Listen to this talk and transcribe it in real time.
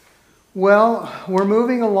Well, we're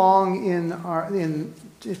moving along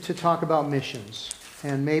to talk about missions,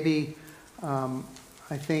 and maybe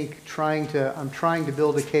I think I'm trying to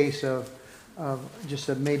build a case of just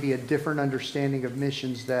maybe a different understanding of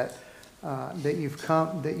missions that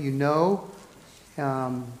you know,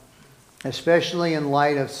 especially in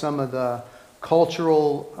light of some of the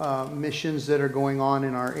cultural missions that are going on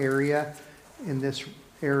in our area, in this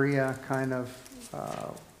area, kind of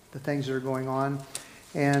the things that are going on.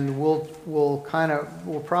 And we'll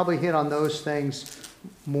probably hit on those things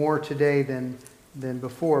more today than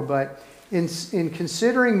before. But in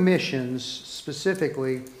considering missions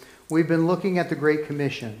specifically, we've been looking at the Great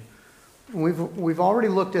Commission. We've already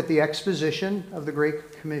looked at the exposition of the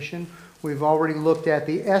Great Commission. We've already looked at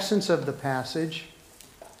the essence of the passage.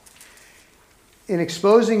 In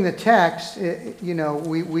exposing the text,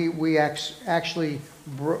 we actually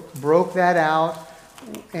broke that out.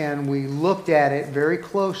 And we looked at it very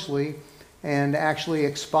closely and actually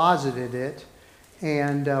exposited it.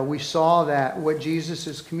 And we saw that what Jesus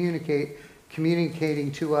is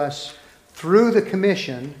communicating to us through the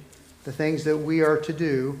commission, the things that we are to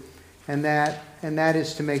do, and that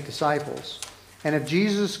is to make disciples. And if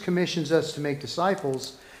Jesus commissions us to make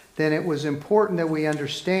disciples, then it was important that we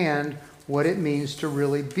understand what it means to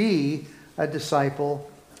really be a disciple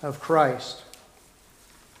of Christ.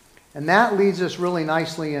 And that leads us really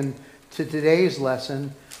nicely into today's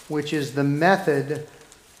lesson, which is the method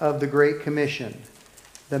of the Great Commission.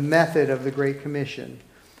 The method of the Great Commission.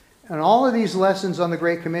 And all of these lessons on the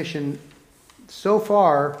Great Commission so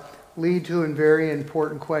far lead to a very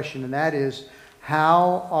important question, and that is,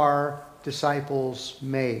 how are disciples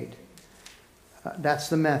made? That's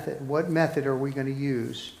the method. What method are we going to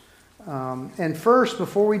use? And first,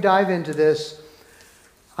 before we dive into this,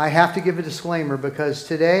 I have to give a disclaimer, because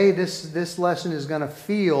today this lesson is going to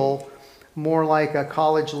feel more like a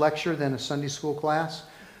college lecture than a Sunday school class.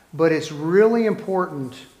 But it's really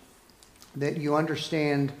important that you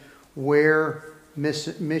understand where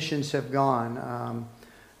missions have gone.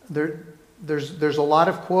 There's a lot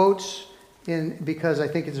of quotes because I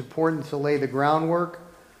think it's important to lay the groundwork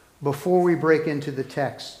before we break into the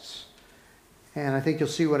texts. And I think you'll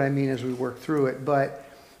see what I mean as we work through it.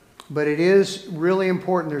 But it is really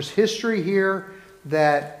important. There's history here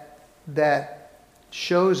that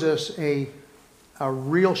shows us a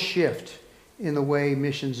real shift in the way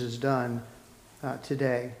missions is done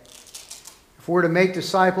today. If we're to make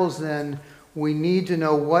disciples, then we need to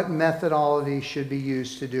know what methodology should be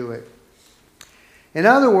used to do it. In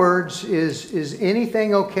other words, is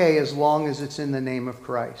anything okay as long as it's in the name of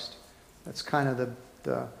Christ? That's kind of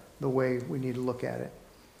the way we need to look at it.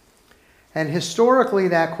 And historically,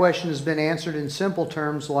 that question has been answered in simple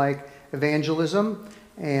terms like evangelism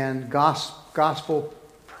and gospel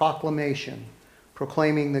proclamation,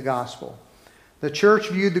 proclaiming the gospel. The church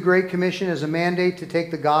viewed the Great Commission as a mandate to take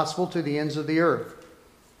the gospel to the ends of the earth.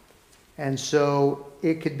 And so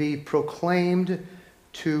it could be proclaimed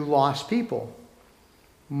to lost people.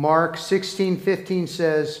 Mark 16:15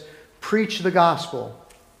 says, preach the gospel.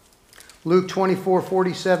 Luke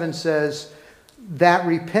 24:47 says that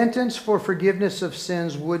repentance for forgiveness of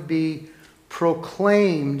sins would be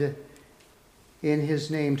proclaimed in his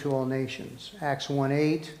name to all nations. Acts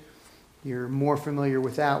 1:8, you're more familiar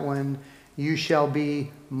with that one. You shall be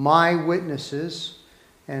my witnesses.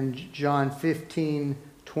 And John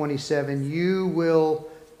 15:27, you will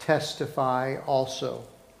testify also.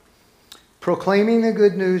 Proclaiming the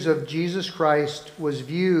good news of Jesus Christ was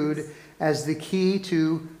viewed as the key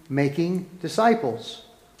to making disciples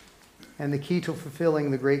and the key to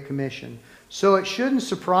fulfilling the Great Commission. So it shouldn't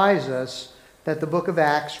surprise us that the book of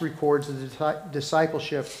Acts records the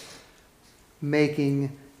discipleship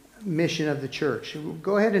making mission of the church.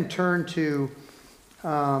 Go ahead and turn to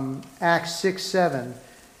Acts 6:7.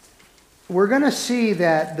 We're going to see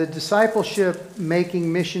that the discipleship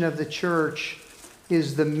making mission of the church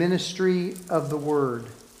is the ministry of the word.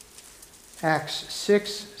 Acts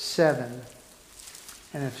 6:7.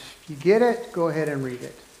 And if you get it, go ahead and read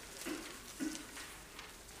it.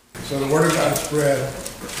 So the word of God spread.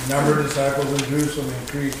 The number of disciples in Jerusalem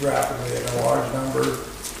increased rapidly, and a large number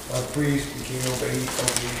of priests became obedient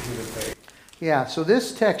to the faith. Yeah, so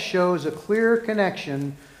this text shows a clear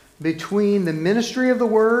connection between the ministry of the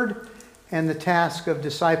word and the task of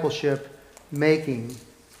discipleship making.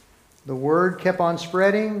 The word kept on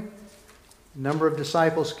spreading. The number of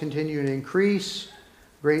disciples continued to increase.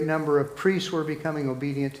 A great number of priests were becoming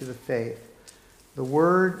obedient to the faith. The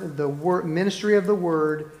word, ministry of the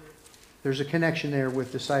word, there's a connection there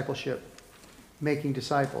with discipleship, making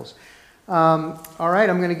disciples. All right,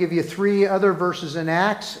 I'm going to give you three other verses in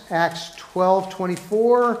Acts. Acts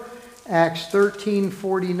 12:24 Acts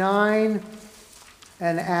 13:49,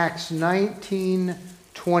 and Acts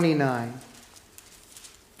 19:29.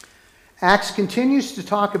 Acts continues to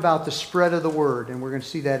talk about the spread of the word, and we're going to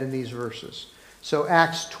see that in these verses. So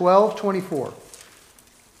Acts 12:24.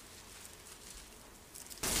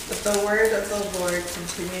 But the word of the Lord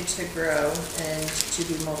continued to grow and to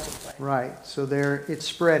be multiplied. Right, so there it's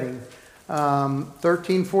spreading.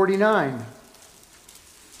 13:49.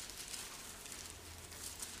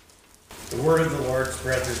 The word of the Lord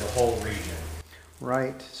spread through the whole region.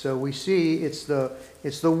 Right, so we see it's the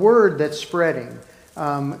word that's spreading.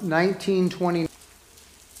 19:20.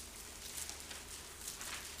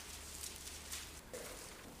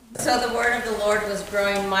 So the word of the Lord was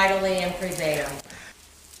growing mightily and prevailing.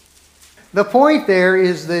 The point there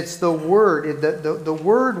is that it's the word. The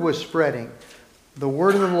word was spreading. The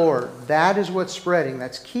word of the Lord. That is what's spreading.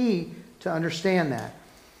 That's key to understand that.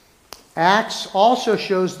 Acts also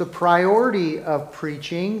shows the priority of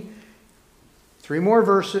preaching. 4 more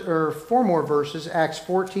verses. Acts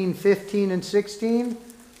 14:15 and 16.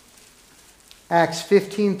 Acts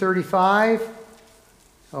 15:35.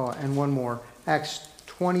 Oh, and one more. Acts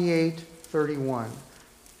 28:31.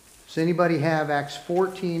 Does anybody have Acts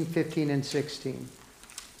 14, 15, and 16?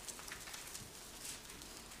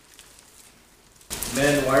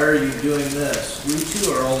 Men, why are you doing this? We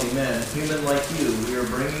too are only men, human like you. We are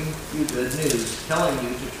bringing you good news, telling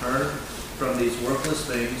you to turn from these worthless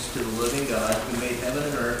things to the living God who made heaven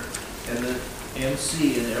and earth and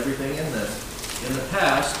sea and everything in them. In the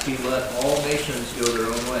past, he let all nations go their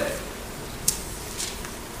own way.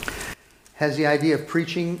 Has the idea of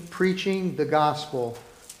preaching the gospel.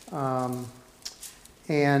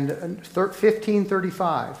 And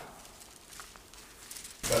 15:35.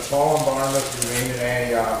 But Paul and Barnabas remained in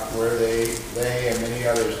Antioch, where they and many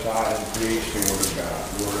others taught and preached the word of God,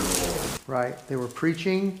 the word of the Lord. Right, they were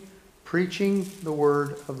preaching the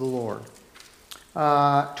word of the Lord.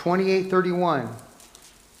 28:31.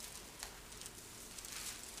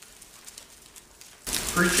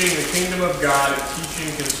 Preaching the kingdom of God and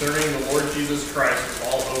teaching concerning the Lord Jesus Christ with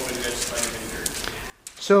all openness unhindered.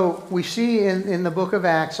 So we see in the book of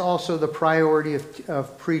Acts also the priority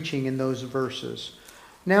of preaching in those verses.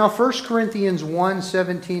 Now 1 Corinthians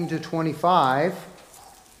 1:17-25.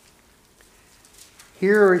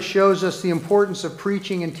 Here it shows us the importance of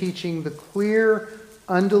preaching and teaching the clear,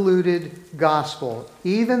 undiluted gospel,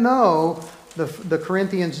 even though the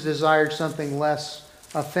Corinthians desired something less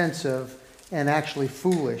offensive and actually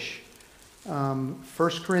foolish.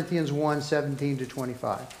 1 Corinthians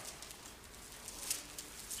 1:17-25.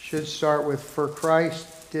 Should start with, for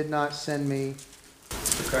Christ did not send me.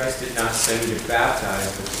 For Christ did not send me to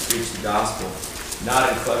baptize, but to preach the gospel,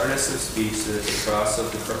 not in cleverness of speech, so that the cross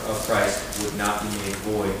of Christ would not be made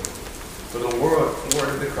void. For the word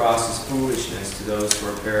of the cross is foolishness to those who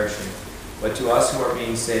are perishing, but to us who are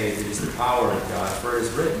being saved it is the power of God. For it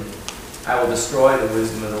is written, I will destroy the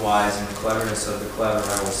wisdom of the wise, and the cleverness of the clever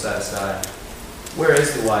I will set aside. Where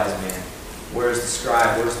is the wise man? Where is the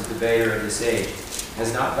scribe? Where is the debater of this age?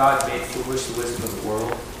 Has not God made foolish the wisdom of the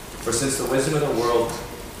world? For since the wisdom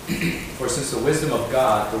of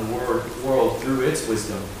God, the world through its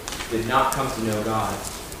wisdom did not come to know God,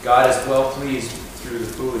 God is well pleased through the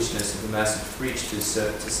foolishness of the message preached to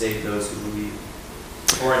save those who believe.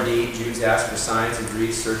 For indeed, Jews ask for signs and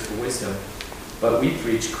Greeks search for wisdom, but we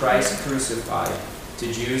preach Christ crucified, to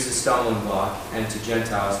Jews a stumbling block, and to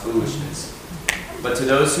Gentiles foolishness. But to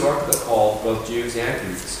those who are called, both Jews and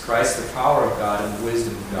Greeks, Christ the power of God and the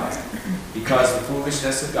wisdom of God. Because the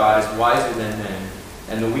foolishness of God is wiser than men,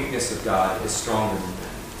 and the weakness of God is stronger than men.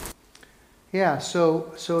 Yeah,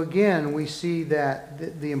 so again, we see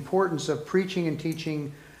that the importance of preaching and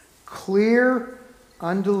teaching clear,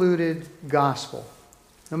 undiluted gospel.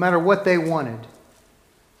 No matter what they wanted.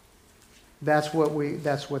 That's what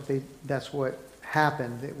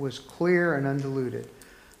happened. It was clear and undiluted.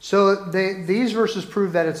 So these verses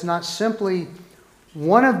prove that it's not simply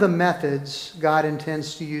one of the methods God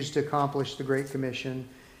intends to use to accomplish the Great Commission.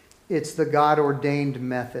 It's the God-ordained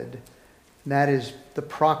method. And that is the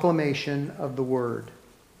proclamation of the Word.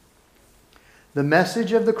 The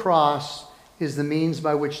message of the cross is the means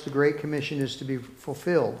by which the Great Commission is to be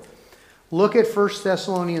fulfilled. Look at 1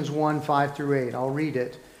 Thessalonians 1, 5-8. I'll read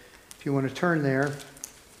it if you want to turn there.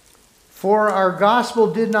 For our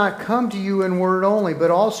gospel did not come to you in word only,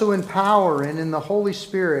 but also in power and in the Holy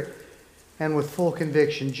Spirit and with full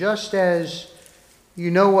conviction, just as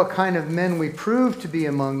you know what kind of men we proved to be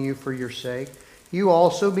among you for your sake. You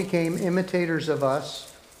also became imitators of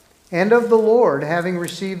us and of the Lord, having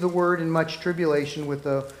received the word in much tribulation with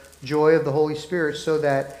the joy of the Holy Spirit, so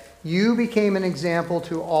that you became an example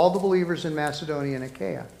to all the believers in Macedonia and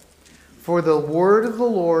Achaia. For the word of the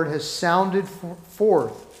Lord has sounded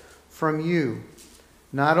forth from you,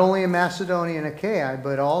 not only in Macedonia and Achaia,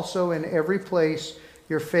 but also in every place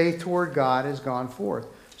your faith toward God has gone forth,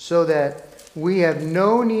 so that we have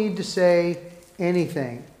no need to say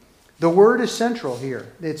anything. The word is central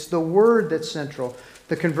here. It's the word that's central.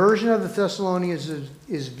 The conversion of the Thessalonians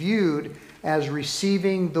is viewed as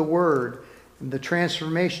receiving the word. And the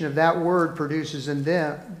transformation of that word produced in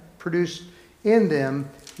them,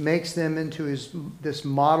 makes them into this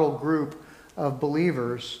model group of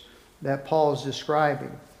believers that Paul is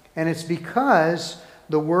describing. And it's because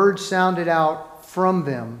the word sounded out from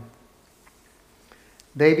them.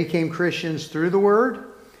 They became Christians through the word,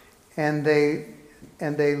 and they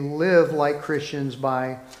live like Christians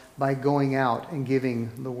by going out and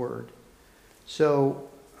giving the word. So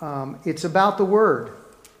it's about the word.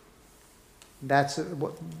 That's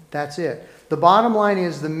it. The bottom line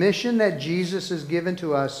is the mission that Jesus has given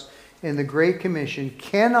to us in the Great Commission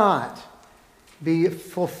cannot be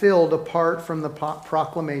fulfilled apart from the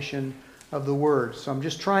proclamation of the word. So I'm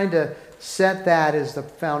just trying to set that as the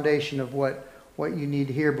foundation of what you need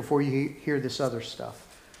to hear before you hear this other stuff.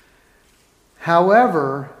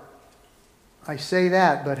 However, I say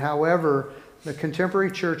that, but however, the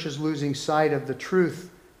contemporary church is losing sight of the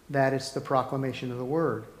truth that it's the proclamation of the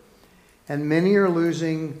word. And many are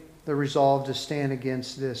losing the resolve to stand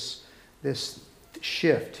against this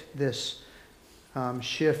shift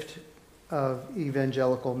of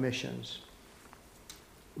evangelical missions.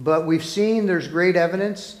 But we've seen there's great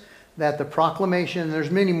evidence that the proclamation, and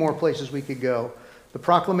there's many more places we could go, the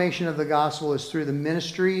proclamation of the gospel is through the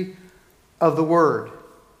ministry of the word.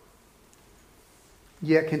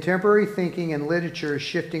 Yet contemporary thinking and literature is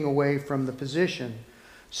shifting away from the position.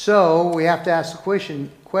 So we have to ask the question,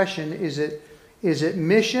 is it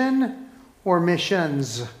mission or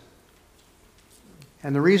missions?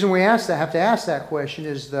 And the reason we have to ask that question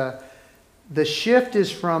is the shift is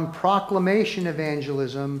from proclamation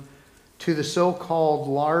evangelism to the so-called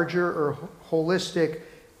larger or holistic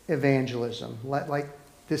evangelism. Like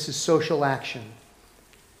this is social action.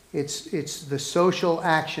 It's the social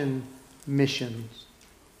action missions.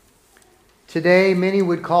 Today, many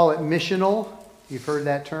would call it missional. You've heard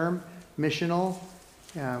that term, missional.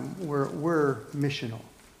 We're missional,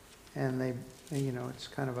 and it's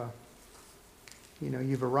kind of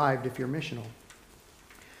you've arrived if you're missional.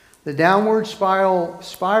 The downward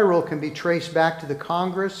spiral can be traced back to the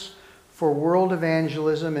Congress for World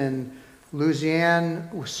Evangelism in Lausanne,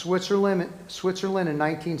 Switzerland in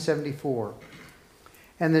 1974.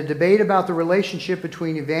 And the debate about the relationship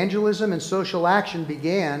between evangelism and social action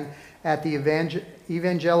began at the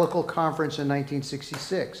Evangelical Conference in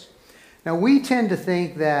 1966. Now, we tend to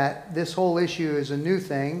think that this whole issue is a new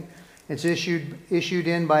thing. It's issued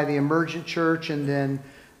in by the emergent church, and then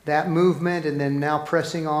that movement, and then now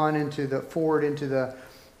pressing on into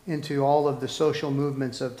all of the social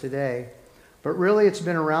movements of today. But really, it's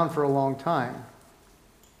been around for a long time.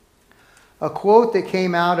 A quote that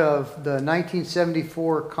came out of the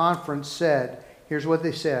 1974 conference said, here's what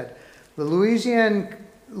they said: the Louisiana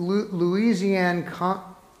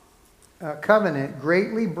Covenant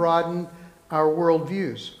greatly broadened our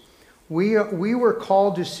worldviews. We were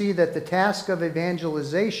called to see that the task of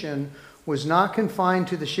evangelization was not confined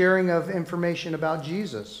to the sharing of information about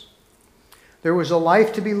Jesus. There was a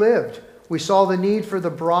life to be lived. We saw the need for the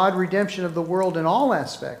broad redemption of the world in all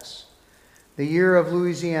aspects. The year of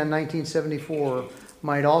Louisiana 1974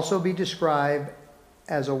 might also be described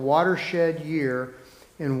as a watershed year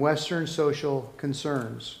in Western social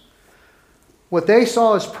concerns. What they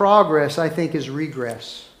saw as progress, I think, is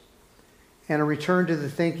regress and a return to the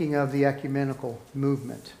thinking of the ecumenical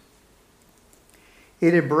movement.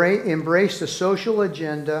 It embraced a social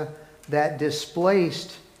agenda that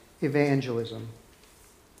displaced evangelism.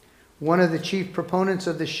 One of the chief proponents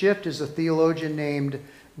of the shift is a theologian named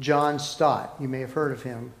John Stott. You may have heard of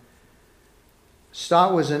him.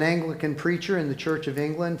 Stott was an Anglican preacher in the Church of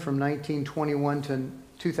England from 1921 to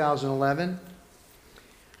 2011.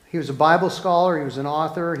 He was a Bible scholar. He was an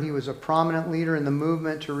author. He was a prominent leader in the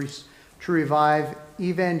movement to revive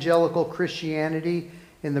evangelical Christianity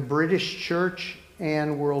in the British Church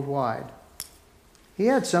and worldwide. He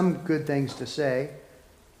had some good things to say.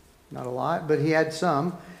 Not a lot, but he had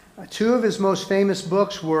some. Two of his most famous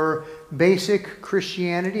books were Basic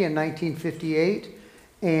Christianity in 1958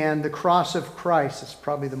 and The Cross of Christ. It's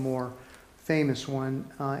probably the more famous one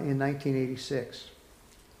in 1986.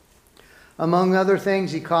 Among other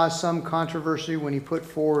things, he caused some controversy when he put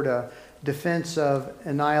forward a defense of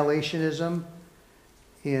annihilationism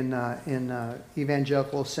in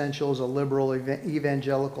Evangelical Essentials, a liberal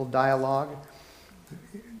evangelical dialogue.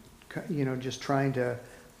 Just trying to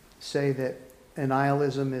say that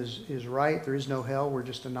annihilism is right. There is no hell. We're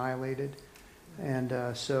just annihilated.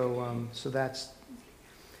 And so that's.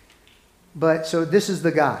 But so this is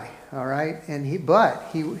the guy, all right. And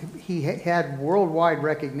he had worldwide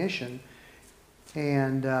recognition.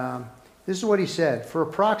 And this is what he said: for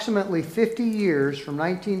approximately 50 years, from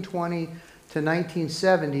 1920 to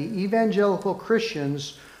 1970, evangelical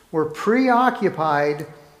Christians were preoccupied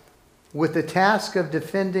with the task of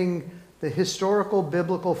defending the historical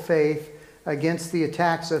biblical faith against the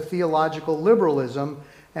attacks of theological liberalism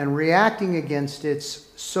and reacting against its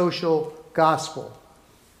social gospel.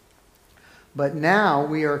 But now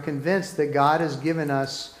we are convinced that God has given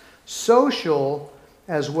us social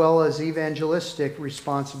as well as evangelistic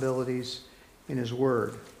responsibilities in His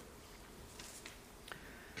Word.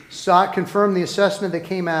 Stott confirmed the assessment that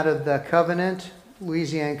came out of the Covenant,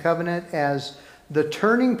 Louisiana Covenant, as the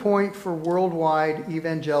turning point for worldwide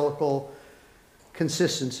evangelical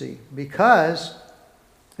consistency, because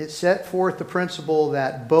it set forth the principle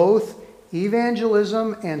that both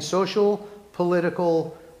evangelism and social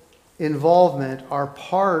political involvement are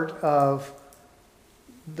part of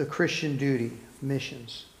the Christian duty,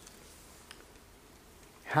 missions.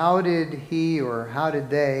 How did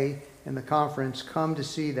they in the conference come to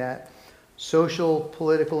see that social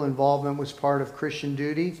political involvement was part of Christian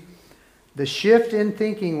duty? The shift in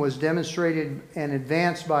thinking was demonstrated and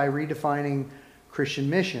advanced by redefining Christian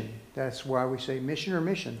mission. That's why we say mission or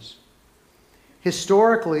missions.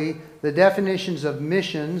 Historically, the definitions of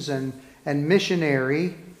missions and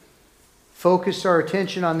missionary focused our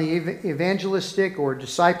attention on the evangelistic or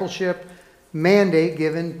discipleship mandate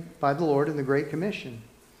given by the Lord in the Great Commission.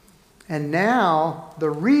 And now the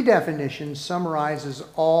redefinition summarizes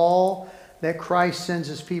all that Christ sends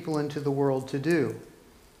His people into the world to do.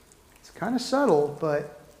 It's kind of subtle,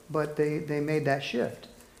 but they made that shift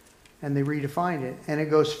and they redefined it. And it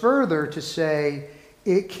goes further to say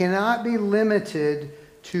it cannot be limited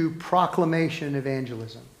to proclamation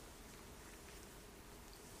evangelism.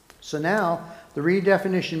 So now the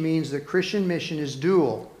redefinition means that Christian mission is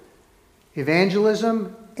dual: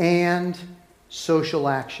 evangelism and social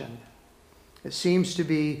action. It seems to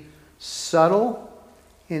be subtle.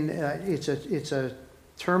 It's a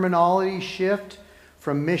terminology shift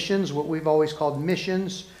from missions, what we've always called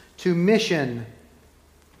missions, to mission.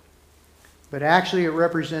 But actually it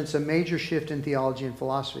represents a major shift in theology and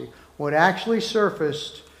philosophy. What actually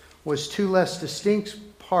surfaced was two less distinct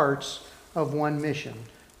parts of one mission.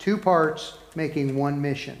 Two parts making one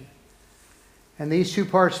mission. And these two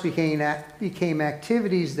parts became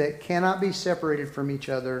activities that cannot be separated from each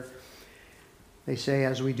other. They say,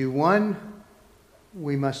 as we do one,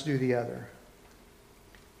 we must do the other.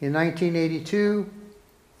 In 1982,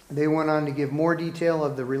 they went on to give more detail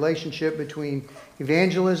of the relationship between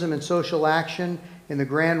evangelism and social action in the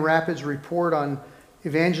Grand Rapids Report on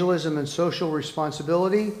Evangelism and Social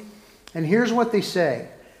Responsibility. And here's what they say.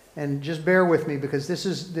 And just bear with me because this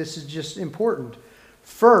is just important.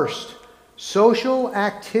 First, social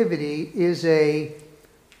activity is a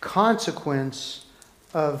consequence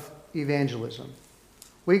of evangelism.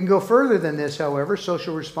 We can go further than this, however.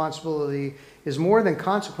 Social responsibility is more than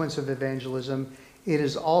consequence of evangelism. It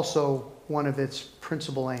is also one of its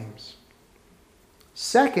principal aims.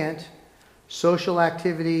 Second, social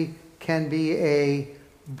activity can be a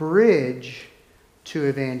bridge to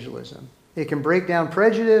evangelism. It can break down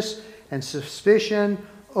prejudice and suspicion,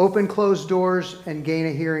 open closed doors, and gain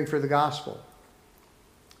a hearing for the gospel.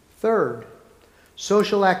 Third,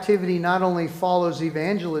 social activity not only follows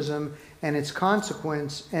evangelism and its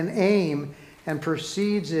consequence and aim and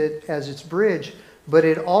precedes it as its bridge, but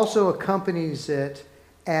it also accompanies it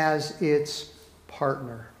as its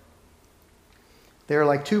partner. They're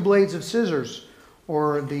like two blades of scissors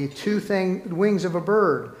or the two wings of a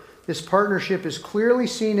bird. This partnership is clearly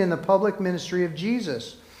seen in the public ministry of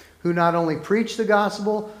Jesus, who not only preached the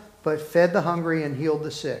gospel, but fed the hungry and healed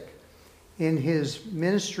the sick. In His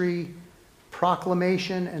ministry,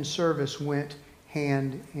 proclamation and service went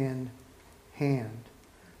hand in hand.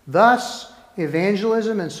 Thus,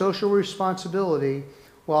 evangelism and social responsibility,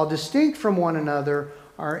 while distinct from one another,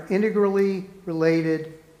 are integrally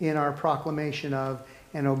related in our proclamation of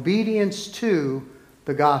and obedience to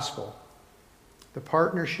the gospel. The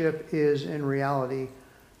partnership is in reality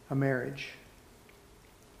a marriage.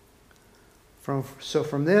 From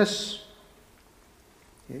this,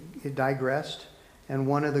 it digressed, and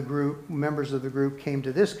one of the members of the group came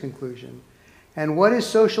to this conclusion. And what is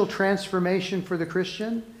social transformation for the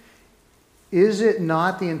Christian? Is it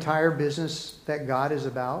not the entire business that God is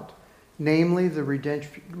about? Namely, the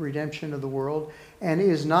redemption of the world? And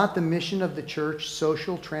is not the mission of the church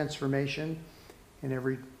social transformation in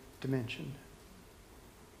every dimension?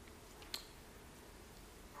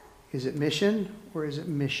 Is it mission or is it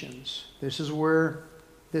missions? This is where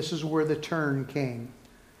the turn came.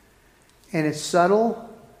 And it's subtle,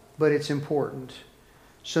 but it's important.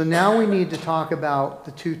 So now we need to talk about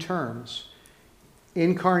the two terms: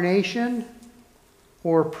 incarnation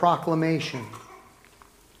or proclamation.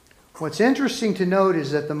 What's interesting to note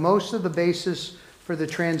is that the most of the basis for the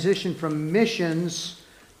transition from missions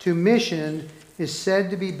to mission is said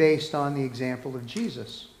to be based on the example of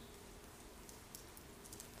Jesus.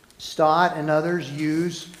 Stott and others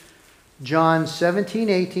use John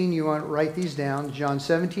 17:18. You want to write these down. John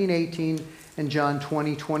 17:18 and John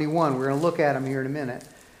 20:21. We're going to look at them here in a minute,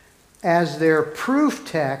 as their proof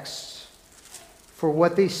texts for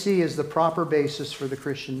what they see as the proper basis for the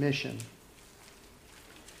Christian mission.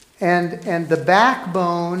 And the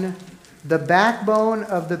backbone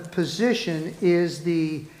of the position is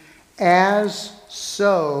the as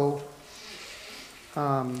so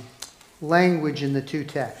language in the two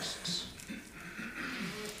texts.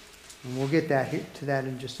 And we'll get to that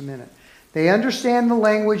in just a minute. They understand the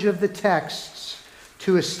language of the texts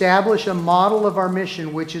to establish a model of our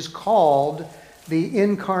mission, which is called the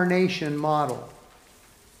incarnation model.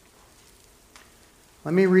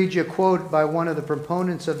 Let me read you a quote by one of the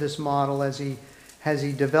proponents of this model as he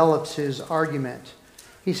develops his argument.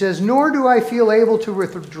 He says, "Nor do I feel able to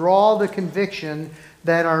withdraw the conviction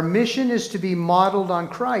that our mission is to be modeled on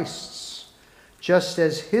Christ's. Just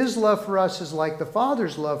as his love for us is like the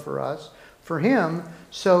Father's love for him,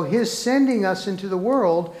 so his sending us into the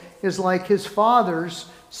world is like his Father's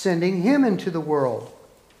sending him into the world.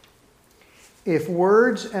 If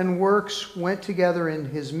words and works went together in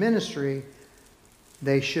his ministry,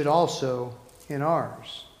 they should also in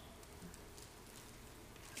ours."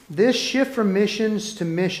 This shift from missions to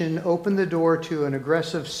mission opened the door to an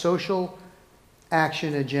aggressive social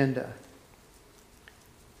action agenda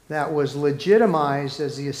that was legitimized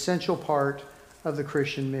as the essential part of the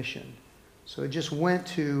Christian mission. So it just went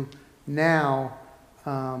to now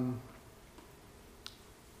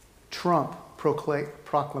Trump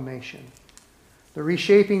proclamation. The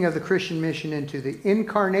reshaping of the Christian mission into the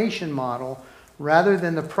incarnation model rather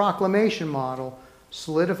than the proclamation model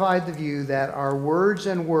solidified the view that our words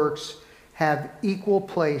and works have equal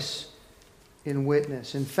place in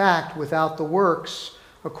witness. In fact, without the works,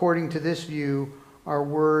 according to this view, our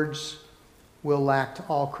words will lack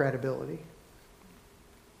all credibility.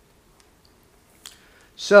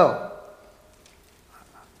 So,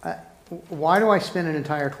 why do I spend an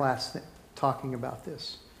entire class talking about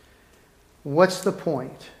this? What's the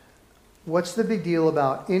point? What's the big deal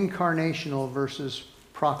about incarnational versus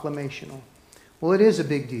proclamational? Well, it is a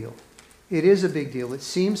big deal. It is a big deal. It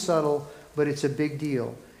seems subtle, but it's a big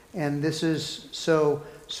deal. And this is so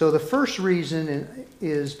the first reason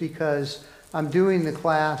is because I'm doing this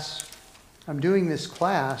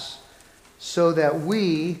class so that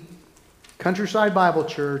we, Countryside Bible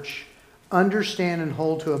Church, understand and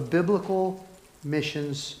hold to a biblical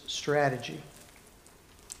missions strategy.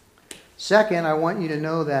 Second, I want you to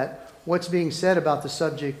know that what's being said about the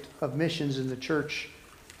subject of missions in the church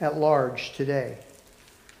at large today.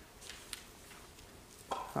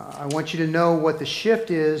 I want you to know what the shift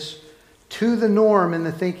is to the norm in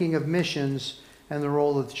the thinking of missions and the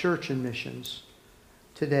role of the church in missions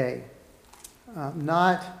today.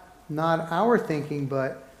 Not our thinking,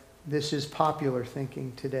 but this is popular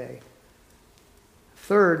thinking today.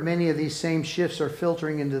 Third, many of these same shifts are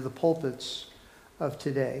filtering into the pulpits of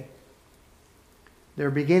today. They're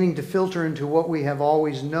beginning to filter into what we have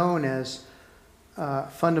always known as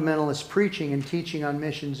fundamentalist preaching and teaching on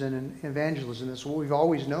missions and evangelism. That's what we've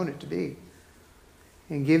always known it to be.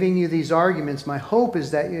 In giving you these arguments, my hope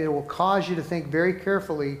is that it will cause you to think very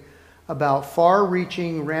carefully about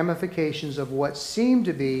far-reaching ramifications of what seem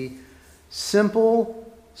to be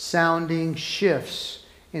simple-sounding shifts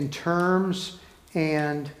in terms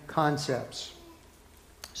and concepts.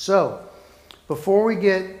 So, before we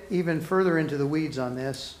get even further into the weeds on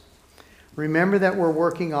this, remember that we're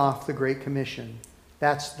working off the Great Commission.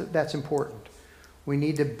 That's important. We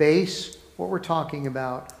need to base what we're talking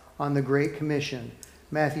about on the Great Commission.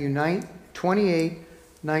 Matthew 28,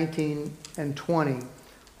 19, and 20.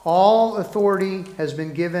 All authority has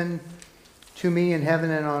been given to me in heaven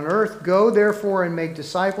and on earth. Go therefore and make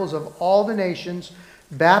disciples of all the nations,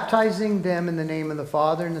 baptizing them in the name of the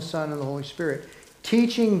Father and the Son and the Holy Spirit,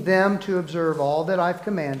 teaching them to observe all that I've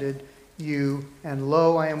commanded you, and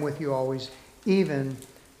lo, I am with you always, even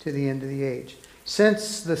to the end of the age.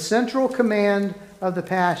 Since the central command of the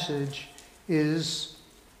passage is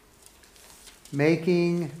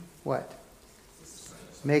making what?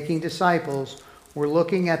 Making disciples. We're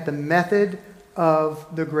looking at the method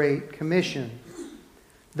of the Great Commission.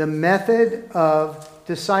 The method of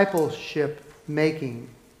discipleship making.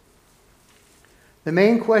 The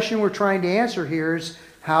main question we're trying to answer here is,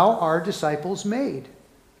 how are disciples made?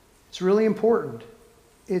 It's really important.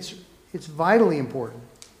 It's vitally important.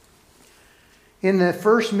 In the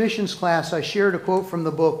first missions class, I shared a quote from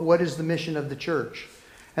the book, What is the Mission of the Church?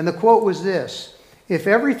 And the quote was this: if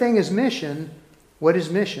everything is mission, what is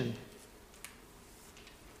mission?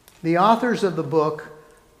 The authors of the book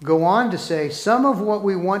go on to say, some of what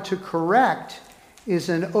we want to correct is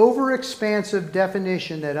an overexpansive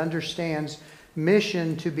definition that understands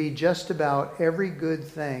mission to be just about every good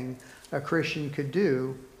thing a Christian could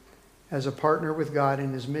do as a partner with God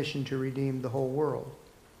in his mission to redeem the whole world.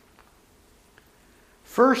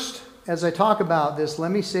 First, as I talk about this,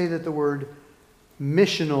 let me say that the word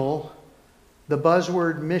missional, the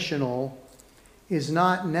buzzword missional, is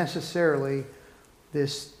not necessarily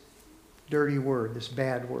this dirty word, this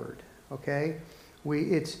bad word. Okay?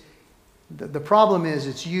 The problem is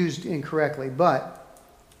it's used incorrectly, but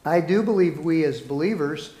I do believe we as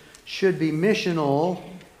believers should be missional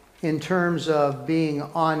in terms of being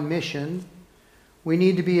on mission. We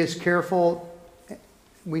need to be careful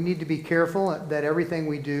that everything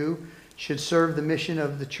we do should serve the mission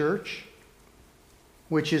of the church,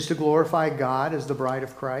 which is to glorify God as the bride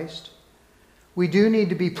of Christ. We do need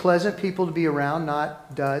to be pleasant people to be around,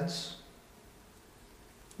 not duds.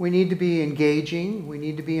 We need to be engaging. We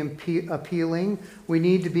need to be appealing. We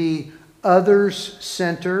need to be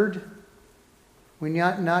others-centered. We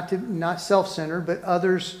not self-centered, but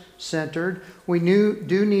others-centered. We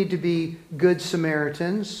do need to be good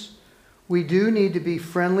Samaritans. We do need to be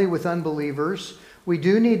friendly with unbelievers. We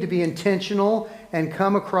do need to be intentional and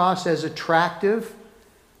come across as attractive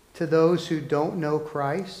to those who don't know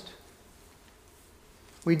Christ.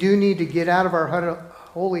 We do need to get out of our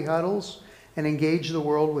holy huddles and engage the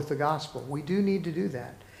world with the gospel. We do need to do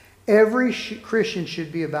that. Every Christian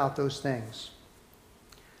should be about those things.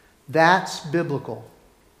 That's biblical.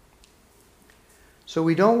 So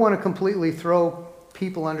we don't want to completely throw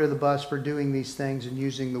people under the bus for doing these things and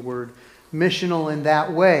using the word missional in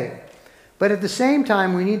that way. But at the same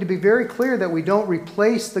time, we need to be very clear that we don't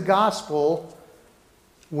replace the gospel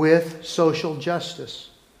with social justice.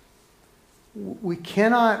 We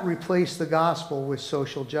cannot replace the gospel with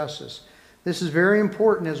social justice. This is very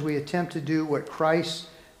important as we attempt to do what Christ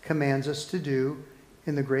commands us to do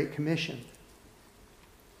in the Great Commission.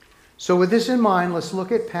 So with this in mind, let's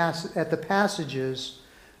look at the passages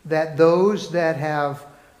that those that have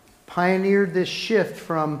pioneered this shift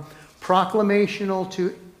from proclamational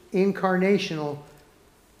to incarnational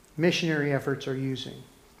missionary efforts are using.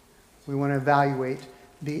 We want to evaluate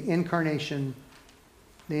the incarnational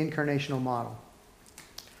model.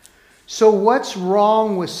 So what's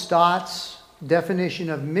wrong with Stott's definition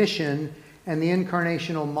of mission and the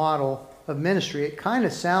incarnational model of ministry? It kind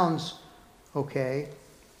of sounds okay.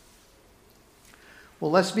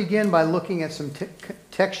 Well, let's begin by looking at some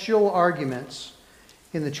textual arguments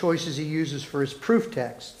in the choices he uses for his proof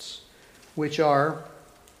texts, which are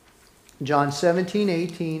John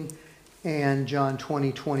 17:18 and John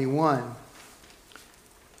 20:21.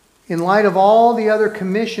 In light of all the other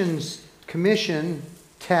commission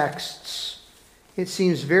texts, it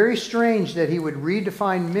seems very strange that he would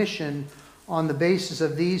redefine mission on the basis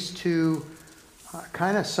of these two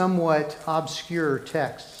kind of somewhat obscure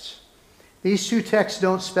texts. These two texts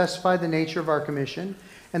don't specify the nature of our commission,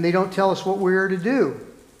 and they don't tell us what we are to do.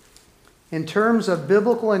 In terms of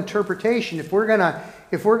biblical interpretation, if we're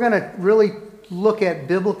gonna really look at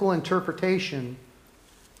biblical interpretation,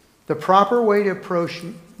 the proper way to approach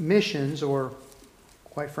missions, or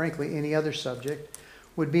quite frankly any other subject,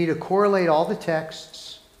 would be to correlate all the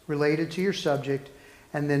texts related to your subject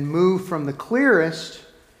and then move from the clearest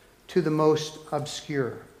to the most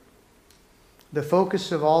obscure. The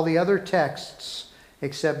focus of all the other texts,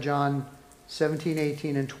 except John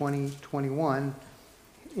 17:18 and 20:21,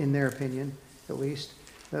 in their opinion at least,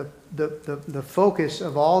 the focus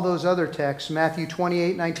of all those other texts, Matthew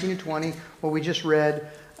 28:19 and 20, what we just read,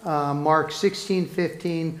 Mark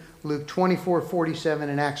 16:15, Luke 24:47,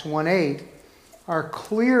 and Acts 1:8, are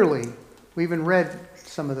clearly, we even read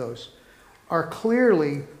some of those, are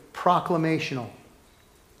clearly proclamational.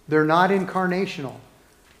 They're not incarnational.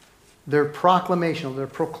 They're proclamational. They're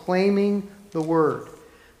proclaiming the word.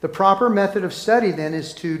 The proper method of study then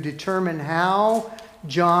is to determine how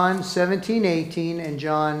John 17:18 and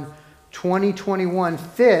John 20:21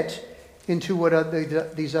 fit into what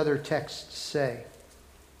these other texts say?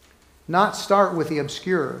 Not start with the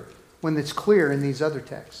obscure when it's clear in these other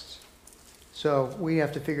texts. So we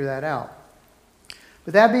have to figure that out.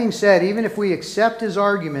 But that being said, even if we accept his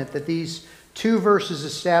argument that these two verses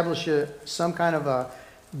establish some kind of a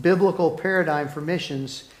biblical paradigm for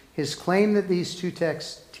missions, his claim that these two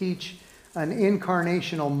texts teach an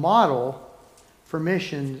incarnational model for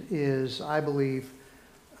mission is, I believe,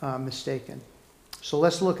 mistaken. So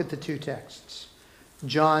let's look at the two texts.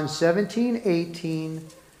 John 17:18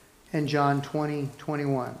 and John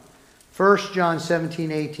 20:21. First, John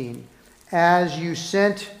 17:18. As you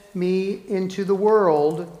sent me into the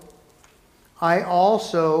world, I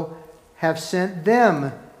also have sent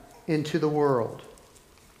them into the world.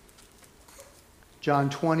 John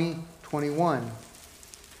 20:21.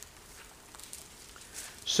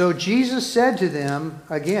 So Jesus said to them,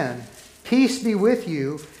 again, peace be with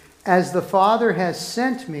you. As the Father has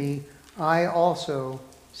sent me, I also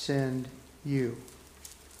send you.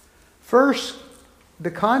 First,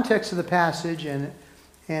 the context of the passage, and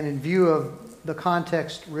in view of the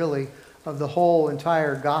context, really, of the whole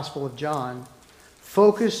entire Gospel of John,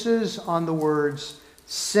 focuses on the words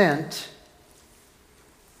sent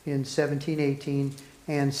in 17:18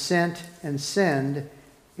 and sent and send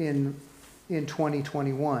in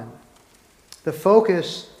 20:21. The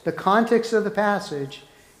focus, the context of the passage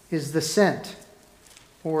is the sent,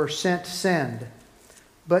 or sent send.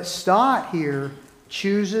 But Stott here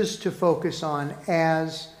chooses to focus on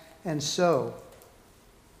as and so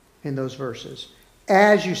in those verses.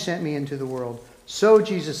 As you sent me into the world, so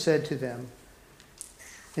Jesus said to them,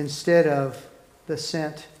 instead of the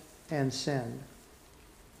sent and send.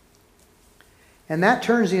 And that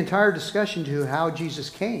turns the entire discussion to how Jesus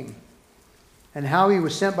came and how he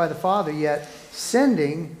was sent by the Father, yet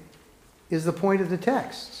sending is the point of the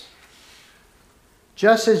texts.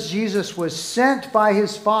 Just as Jesus was sent by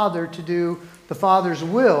his Father to do the Father's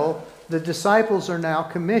will, the disciples are now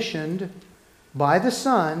commissioned by the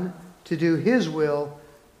Son to do his will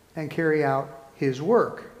and carry out his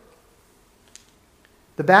work.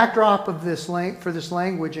 The backdrop of for this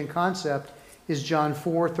language and concept is John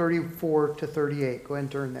 4:34-38. Go ahead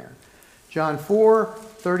and turn there. John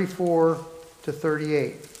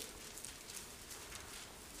 4:34-38.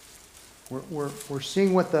 We're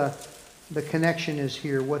seeing what the connection is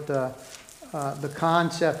here, what the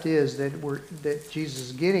concept is that Jesus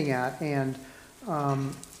is getting at, and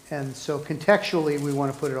so contextually we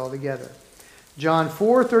want to put it all together. John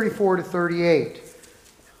 4:34-38.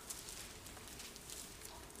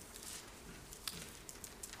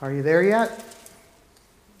 Are you there yet?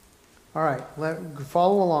 All right,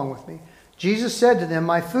 follow along with me. Jesus said to them,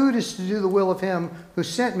 my food is to do the will of him who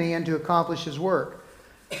sent me and to accomplish his work.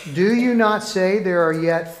 Do you not say there are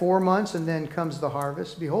yet 4 months and then comes the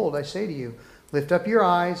harvest? Behold, I say to you, lift up your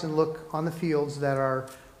eyes and look on the fields that are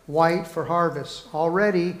white for harvest.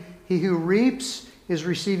 Already he who reaps is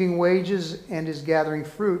receiving wages and is gathering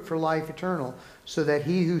fruit for life eternal, so that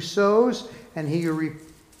he who sows and he who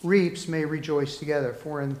reaps may rejoice together.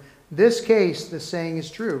 For in this case the saying is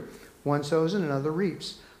true, one sows and another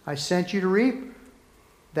reaps. I sent you to reap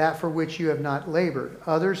that for which you have not labored.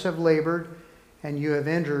 Others have labored, and you have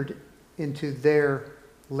entered into their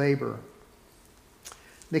labor.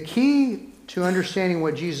 The key to understanding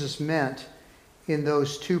what Jesus meant in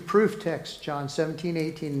those two proof texts, John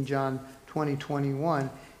 17:18 and John 20:21,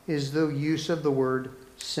 is the use of the word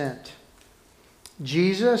sent.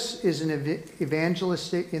 Jesus is an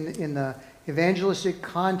evangelistic, in the evangelistic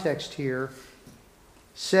context here,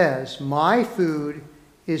 says, my food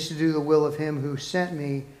is to do the will of him who sent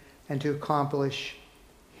me and to accomplish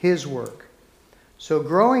his work. So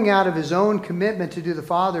growing out of his own commitment to do the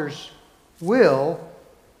Father's will,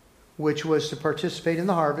 which was to participate in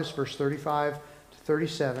the harvest, verse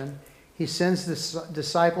 35-37, he sends the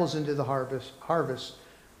disciples into the harvest,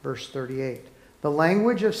 verse 38. The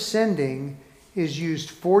language of sending is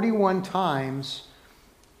used 41 times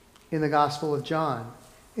in the Gospel of John.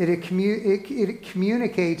 It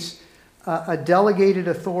communicates a delegated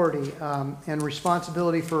authority and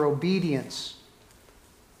responsibility for obedience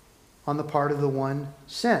on the part of the one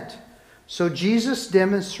sent. So Jesus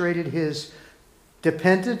demonstrated his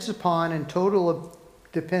dependence upon and total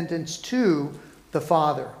dependence to the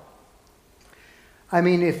Father. I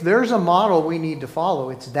mean, if there's a model we need to follow,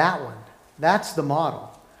 it's that one. That's the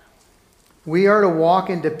model. We are to walk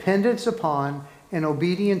in dependence upon and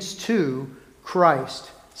obedience to Christ,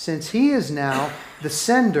 since he is now the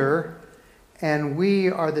sender and we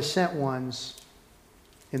are the sent ones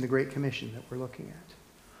in the Great Commission that we're looking at.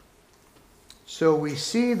 So we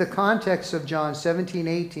see the context of John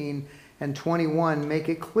 17:18 and 21 make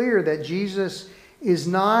it clear that Jesus is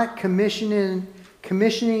not commissioning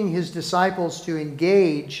his disciples to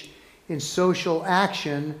engage in social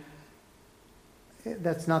action.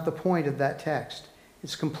 That's not the point of that text.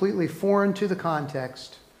 It's completely foreign to the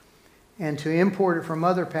context, and to import it from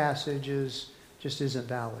other passages just isn't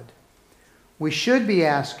valid. We should be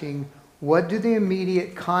asking, what do the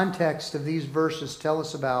immediate context of these verses tell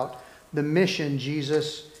us about the mission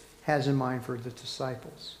Jesus has in mind for the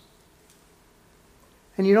disciples?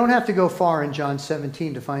 And you don't have to go far in John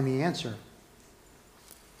 17 to find the answer.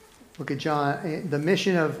 Look at the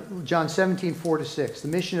mission of John 17, 4-6. The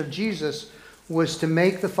mission of Jesus was to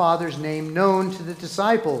make the Father's name known to the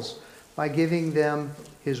disciples by giving them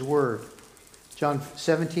his word. John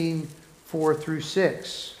 17,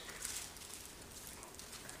 4-6.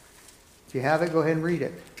 If you have it, go ahead and read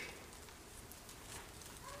it.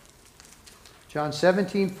 John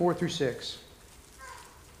 17, 4-6.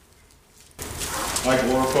 I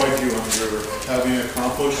glorified you on the earth, having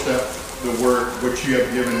accomplished the work which you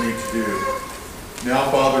have given me to do.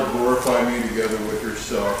 Now, Father, glorify me together with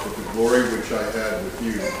yourself, with the glory which I had with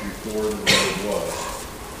you before the world was.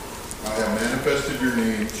 I have manifested your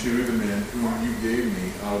name to the men whom you gave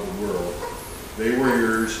me out of the world. They were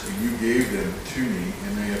yours, and you gave them to me,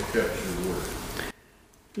 and they have kept your word.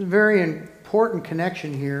 There's a very important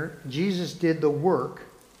connection here. Jesus did the work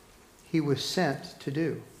he was sent to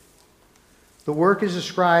do. The work is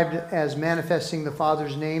described as manifesting the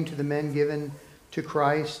Father's name to the men given to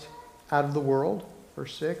Christ out of the world,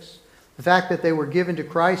 verse 6. The fact that they were given to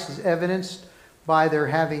Christ is evidenced by their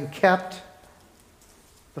having kept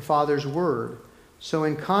the Father's word. So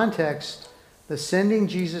in context, the sending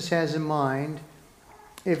Jesus has in mind,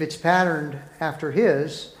 if it's patterned after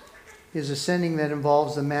his, is a sending that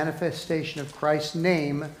involves the manifestation of Christ's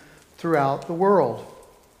name throughout the world.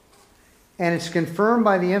 And it's confirmed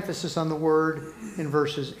by the emphasis on the word in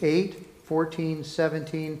verses 8, 14,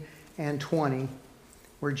 17, and 20,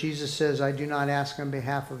 where Jesus says, I do not ask on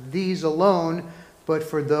behalf of these alone, but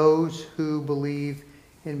for those who believe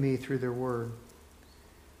in me through their word.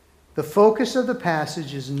 The focus of the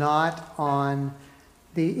passage is not on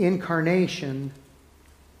the incarnation,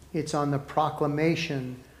 it's on the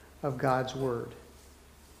proclamation of God's word.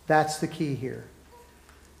 That's the key here.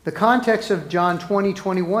 The context of John 20,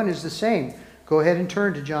 21 is the same. Go ahead and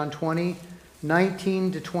turn to John 20,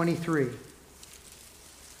 19-23.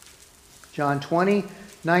 John 20,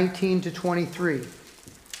 19-23.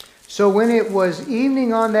 So when it was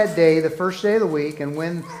evening on that day, the first day of the week, and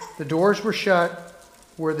when the doors were shut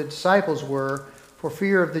where the disciples were, for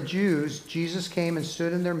fear of the Jews, Jesus came and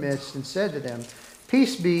stood in their midst and said to them,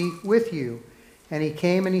 Peace be with you. And he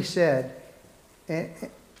came and he said,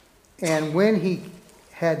 and when he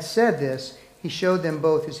had said this, he showed them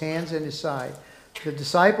both his hands and his side. The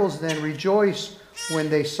disciples then rejoiced when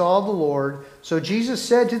they saw the Lord. So Jesus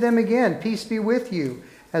said to them again, Peace be with you.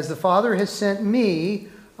 As the Father has sent me,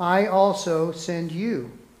 I also send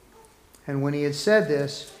you. And when he had said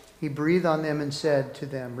this, he breathed on them and said to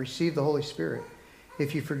them, Receive the Holy Spirit.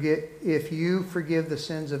 If you forgive the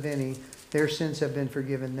sins of any, their sins have been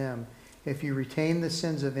forgiven them. If you retain the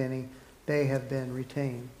sins of any, they have been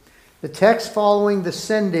retained. The text following the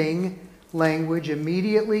sending language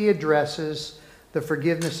immediately addresses the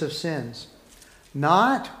forgiveness of sins,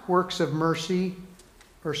 not works of mercy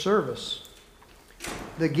or service.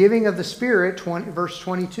 The giving of the Spirit, verse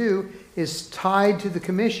 22, is tied to the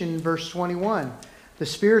commission, verse 21. The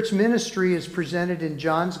Spirit's ministry is presented in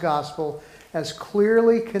John's Gospel as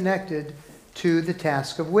clearly connected to the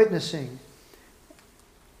task of witnessing.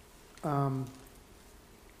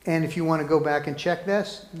 And if you want to go back and check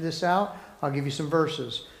this out, I'll give you some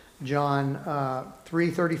verses. John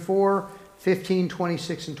 3:34, 15,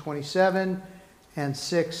 26, and 27, and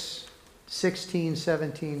 6, 16,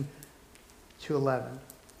 17 to 11.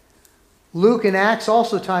 Luke and Acts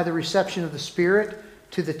also tie the reception of the Spirit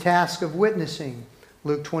to the task of witnessing.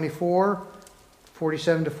 Luke 24,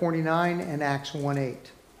 47 to 49, and Acts 1:8.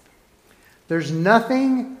 There's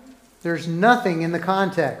nothing in the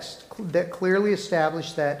context that clearly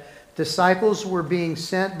established that disciples were being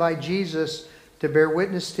sent by Jesus to bear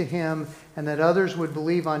witness to him and that others would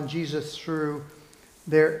believe on Jesus through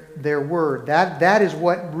their word. That is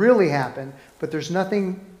what really happened, but there's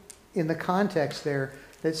nothing in the context there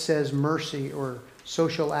that says mercy or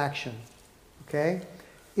social action. Okay?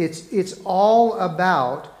 It's all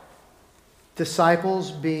about disciples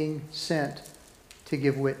being sent to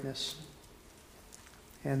give witness.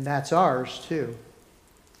 And that's ours too.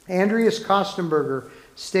 Andreas Kostenberger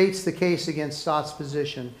states the case against Stott's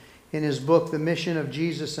position in his book, The Mission of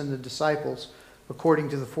Jesus and the Disciples, according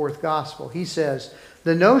to the fourth gospel. He says,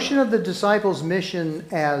 the notion of the disciples' mission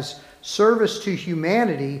as service to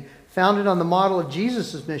humanity, founded on the model of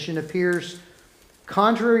Jesus' mission, appears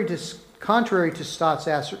contrary to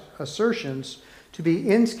Stott's assertions to be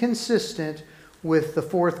inconsistent with the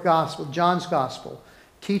fourth gospel, John's gospel,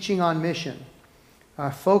 teaching on mission.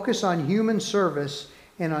 Focus on human service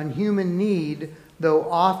and on human need, though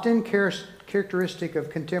often characteristic of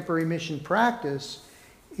contemporary mission practice,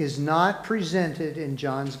 is not presented in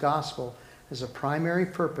John's gospel as a primary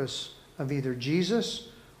purpose of either Jesus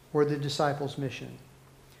or the disciples' mission.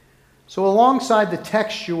 So alongside the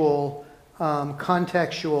textual,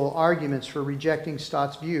 contextual arguments for rejecting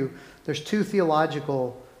Stott's view, there's two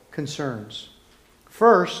theological concerns.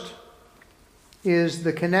 First is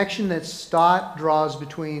the connection that Stott draws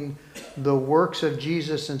between the works of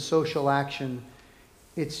Jesus and social action.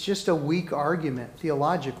 It's just a weak argument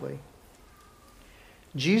theologically.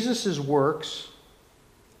 Jesus' works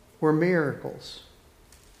were miracles.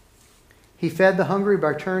 He fed the hungry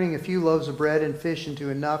by turning a few loaves of bread and fish into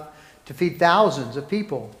enough to feed thousands of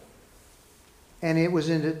people. And it was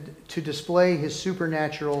to display his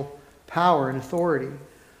supernatural power and authority.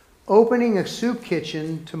 Opening a soup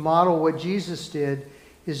kitchen to model what Jesus did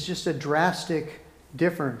is just a drastic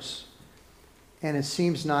difference. And it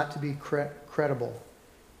seems not to be credible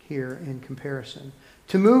here in comparison.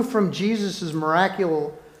 To move from Jesus'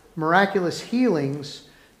 miraculous healings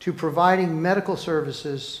to providing medical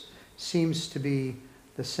services seems to be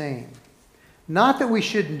the same. Not that we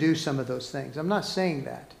shouldn't do some of those things. I'm not saying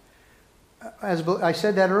that. As I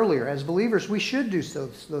said that earlier, as believers, we should do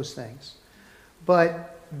those things.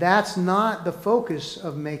 But that's not the focus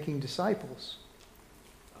of making disciples.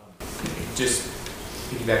 Just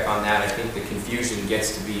piggyback on that, I think the confusion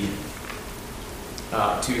gets to be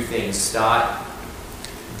two things. Stott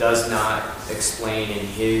does not explain in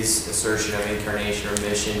his assertion of incarnation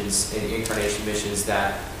missions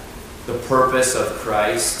that the purpose of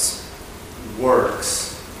Christ's works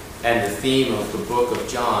and the theme of the book of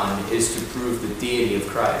John is to prove the deity of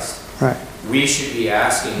Christ. Right. We should be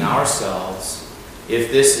asking ourselves,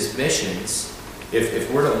 if this is missions,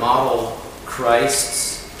 if we're to model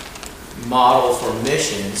Christ's model for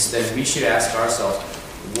missions, then we should ask ourselves,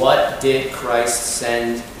 what did Christ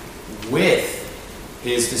send with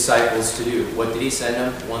his disciples to do? What did he send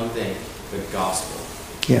them? One thing, the gospel.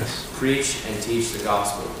 Yes. Preach and teach the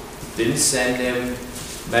gospel. Didn't send them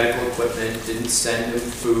medical equipment, didn't send them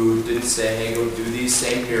food, didn't say, hey, go do these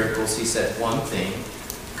same miracles. He said one thing,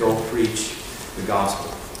 go preach the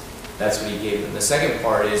gospel. That's what he gave them. The second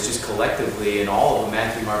part is just collectively in all of them,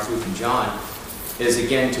 Matthew, Mark, Luke, and John, is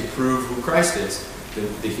again to prove who Christ is.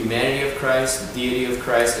 The humanity of Christ, the deity of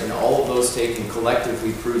Christ, and all of those taken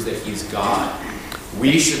collectively proves that he's God.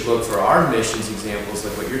 We should look for our missions examples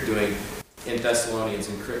like what you're doing in Thessalonians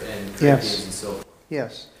and Corinthians and so forth.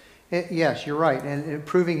 Yes. Yes, you're right. And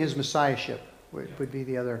proving his messiahship would be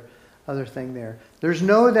the other thing there. There's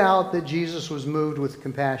no doubt that Jesus was moved with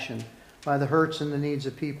compassion by the hurts and the needs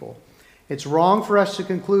of people. It's wrong for us to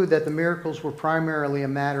conclude that the miracles were primarily a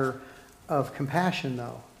matter of compassion,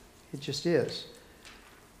 though. It just is.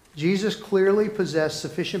 Jesus clearly possessed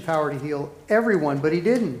sufficient power to heal everyone, but he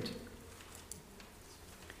didn't.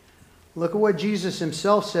 Look at what Jesus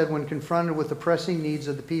himself said when confronted with the pressing needs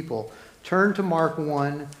of the people. Turn to Mark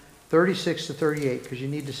 1, 36 to 38, because you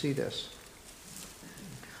need to see this.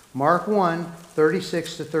 Mark 1,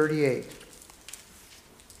 36 to 38.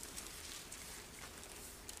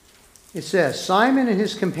 It says, Simon and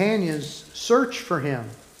his companions searched for him,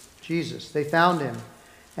 Jesus. They found him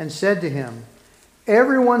and said to him,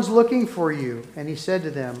 everyone's looking for you. And he said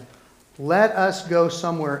to them, let us go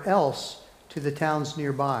somewhere else to the towns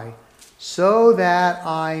nearby, so that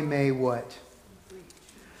I may what?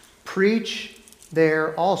 Preach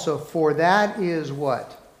there also, for that is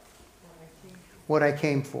what? What I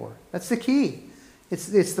came for. That's the key.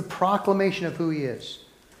 It's the proclamation of who he is.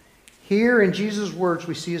 Here in Jesus' words,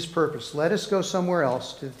 we see his purpose. Let us go somewhere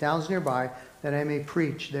else to the towns nearby, that I may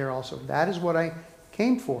preach there also. That is what I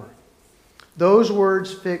came for. Those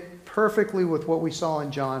words fit perfectly with what we saw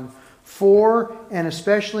in John 4 and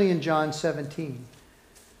especially in John 17.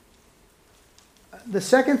 The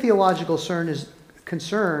second theological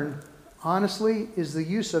concern, honestly, is the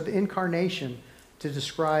use of incarnation to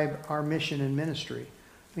describe our mission and ministry.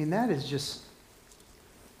 I mean, that is just,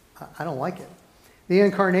 I don't like it. The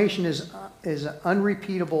incarnation is an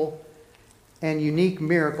unrepeatable and unique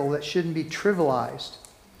miracle that shouldn't be trivialized.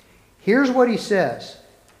 Here's what he says,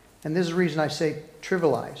 and this is the reason I say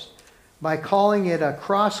trivialized, by calling it a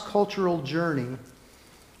cross-cultural journey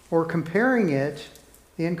or comparing it,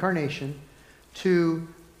 the incarnation, to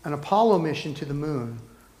an Apollo mission to the moon.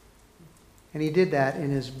 And he did that in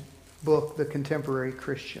his book, The Contemporary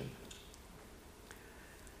Christian.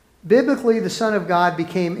 Biblically, the Son of God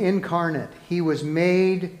became incarnate. He was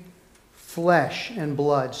made flesh and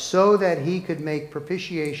blood so that he could make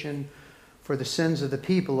propitiation for the sins of the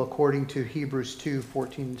people, according to Hebrews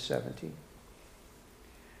 2:14-17.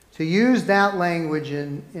 To use that language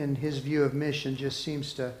in his view of mission just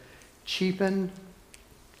seems to cheapen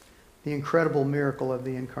the incredible miracle of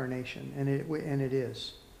the incarnation, and it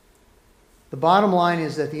is. The bottom line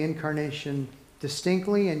is that the incarnation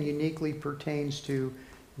distinctly and uniquely pertains to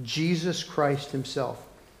Jesus Christ himself.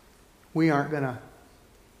 We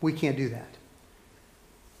can't do that.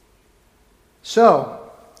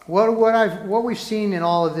 So, what we've seen in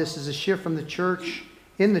all of this is a shift from the church,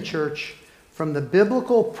 from the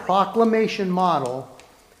biblical proclamation model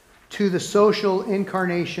to the social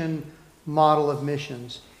incarnation model of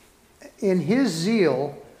missions. In his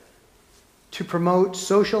zeal to promote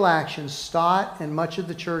social actions, Stott and much of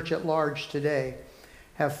the church at large today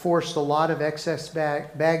have forced a lot of excess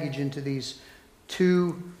baggage into these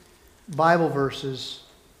 2 Bible verses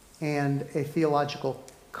and a theological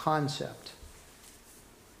concept.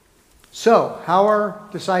 So, how are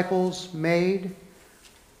disciples made?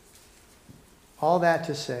 All that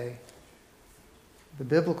to say, the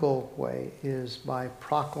biblical way is by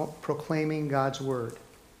proclaiming God's word,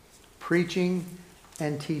 preaching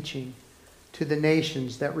and teaching to the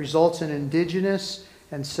nations that results in indigenous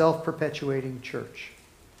and self-perpetuating church.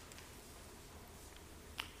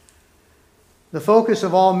 The focus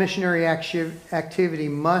of all missionary activity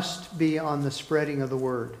must be on the spreading of the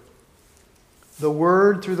word. The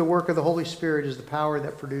word, through the work of the Holy Spirit, is the power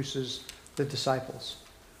that produces the disciples.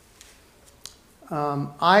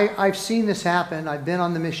 I've seen this happen. I've been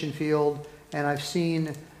on the mission field, and I've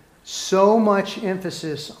seen so much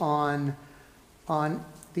emphasis on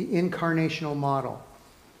the incarnational model.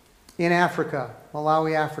 In Africa,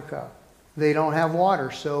 Malawi, Africa, they don't have water,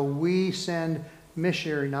 so we send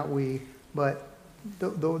missionary, not we, but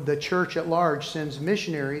the church at large sends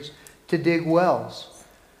missionaries to dig wells.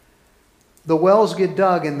 The wells get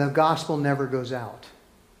dug and the gospel never goes out.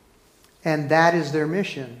 And that is their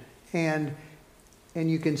mission. And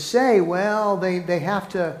you can say, well, they have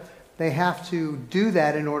to do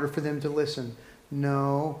that in order for them to listen.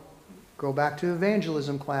 No. Go back to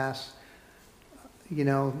evangelism class. You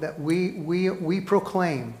know, that we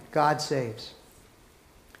proclaim God saves.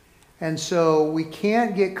 And so we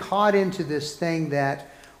can't get caught into this thing that,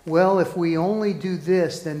 well, if we only do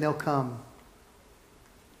this, then they'll come.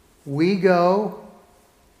 We go,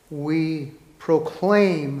 we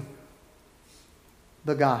proclaim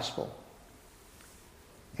the gospel.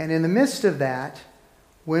 And in the midst of that,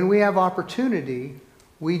 when we have opportunity,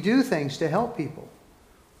 we do things to help people.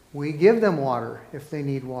 We give them water if they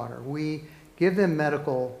need water. We give them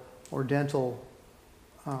medical or dental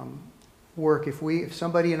work. If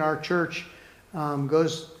somebody in our church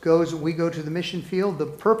goes, we go to the mission field. The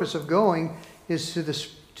purpose of going is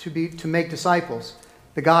to make disciples,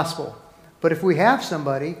 the gospel. But if we have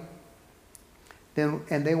somebody, then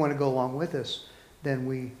and they want to go along with us, then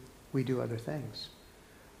we do other things.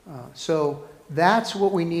 So that's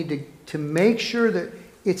what we need to make sure that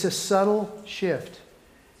it's a subtle shift.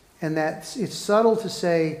 And that it's subtle to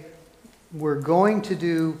say, we're going to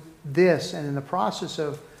do this, and in the process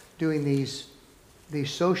of doing these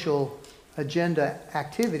social agenda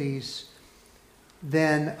activities,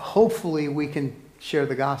 then hopefully we can share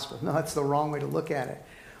the gospel. No, that's the wrong way to look at it.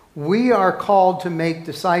 We are called to make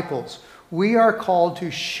disciples. We are called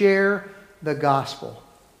to share the gospel.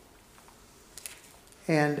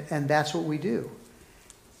 And that's what we do.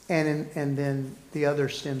 And then the other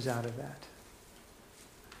stems out of that.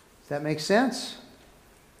 Does that make sense?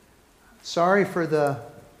 Sorry for the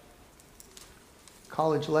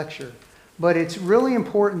college lecture. But it's really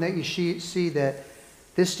important that you see that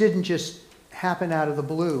this didn't just happen out of the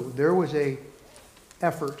blue. There was an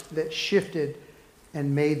effort that shifted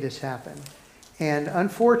and made this happen. And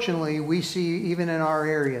unfortunately, we see even in our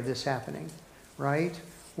area this happening, right?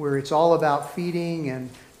 Where it's all about feeding and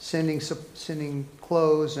sending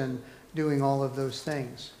clothes and doing all of those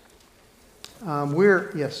things.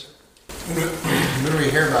 Yes? When we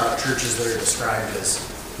hear about churches that are described as,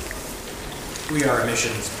 we are a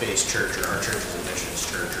missions-based church, or our church is a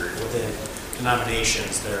missions church, or within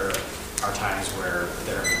denominations, there are times where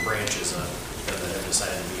there have been branches of that have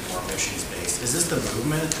decided to be more missions-based. Is this the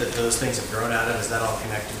movement that those things have grown out of? Is that all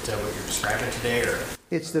connected to what you're describing today, or?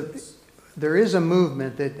 There is a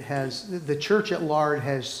movement that the church at large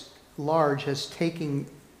has taken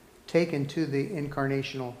to the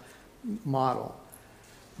incarnational model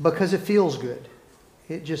because it feels good.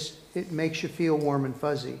 it makes you feel warm and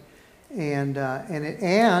fuzzy. And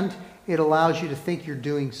it allows you to think you're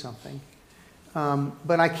doing something.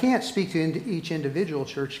 But I can't speak to each individual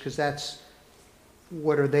church because that's,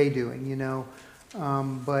 what are they doing, you know?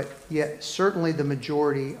 But yet certainly the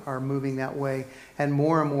majority are moving that way, and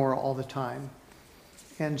more all the time.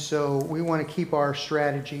 And so we want to keep our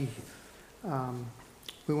strategy,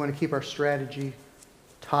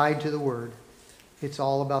 tied to the Word. It's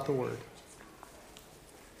all about the Word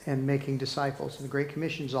and making disciples. And the Great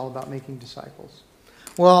Commission is all about making disciples.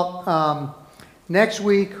 Well, next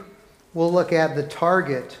week we'll look at the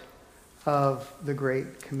target of the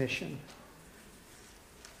Great Commission.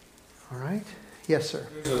 All right? Yes, sir.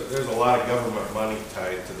 There's a lot of government money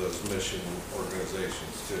tied to those mission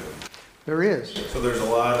organizations too. There is. So there's a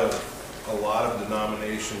lot of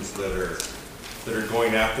denominations that are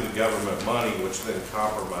going after the government money, which then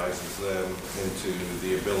compromises them into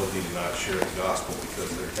the ability to not share the gospel because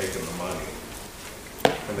they're taking the money.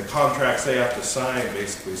 And the contracts they have to sign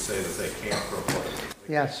basically say that they can't proclaim.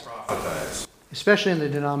 Yes. Profitize. Especially in the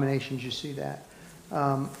denominations, you see that.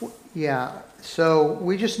 Yeah. So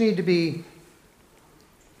we just need to be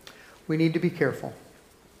careful,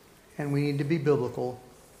 and we need to be biblical.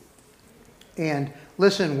 And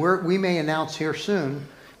listen, we may announce here soon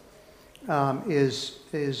is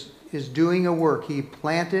doing a work. There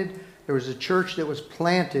was a church that was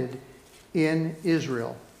planted in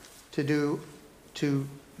Israel to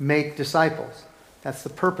make disciples. That's the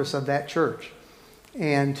purpose of that church,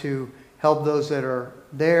 and to help those that are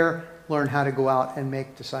there learn how to go out and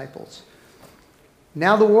make disciples.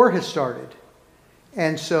 Now the war has started,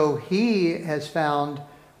 and so he has found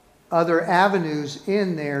other avenues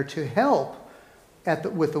in there to help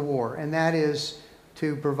with the war, and that is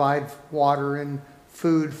to provide water and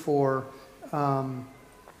food for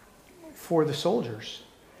the soldiers.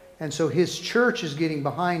 And so his church is getting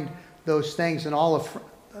behind those things, and all of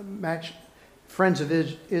Friends of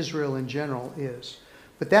Israel in general is.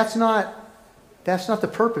 But that's not the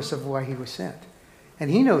purpose of why he was sent, and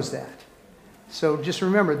he knows that. So just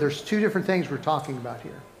remember, there's two different things we're talking about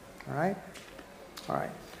here. All right? All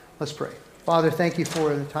right. Let's pray. Father, thank you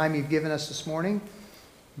for the time you've given us this morning.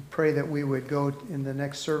 We pray that we would go in the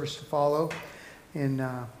next service to follow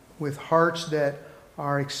with hearts that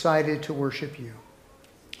are excited to worship you.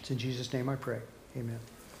 It's in Jesus' name I pray. Amen.